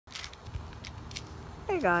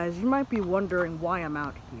Hey guys, you might be wondering why I'm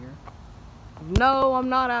out here. No, I'm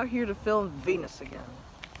not out here to film Venus again.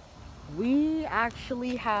 We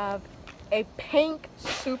actually have a pink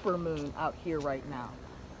supermoon out here right now.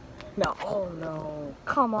 No, oh no,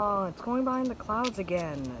 come on, it's going behind the clouds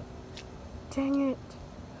again. Dang it.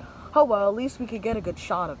 Oh well, at least we could get a good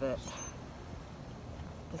shot of it.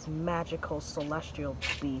 This magical celestial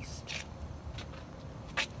beast.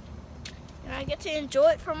 And I get to enjoy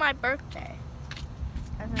it for my birthday.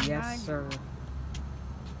 Yes, sir.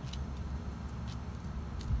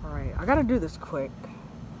 Alright, I gotta do this quick.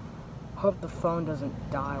 Hope the phone doesn't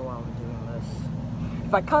die while I'm doing this.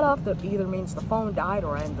 If I cut off, that either means the phone died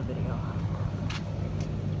or I end the video.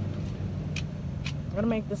 I'm gonna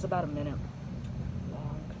make this about a minute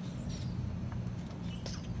long.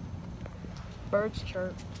 Birds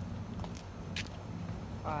chirp.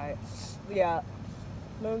 Alright, yeah.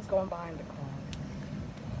 Moon's going behind the cloud.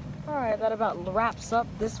 Alright, that about wraps up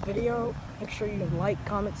this video. Make sure you like,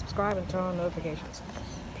 comment, subscribe, and turn on notifications.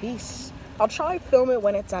 Peace. I'll try to film it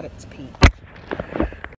when it's at its peak.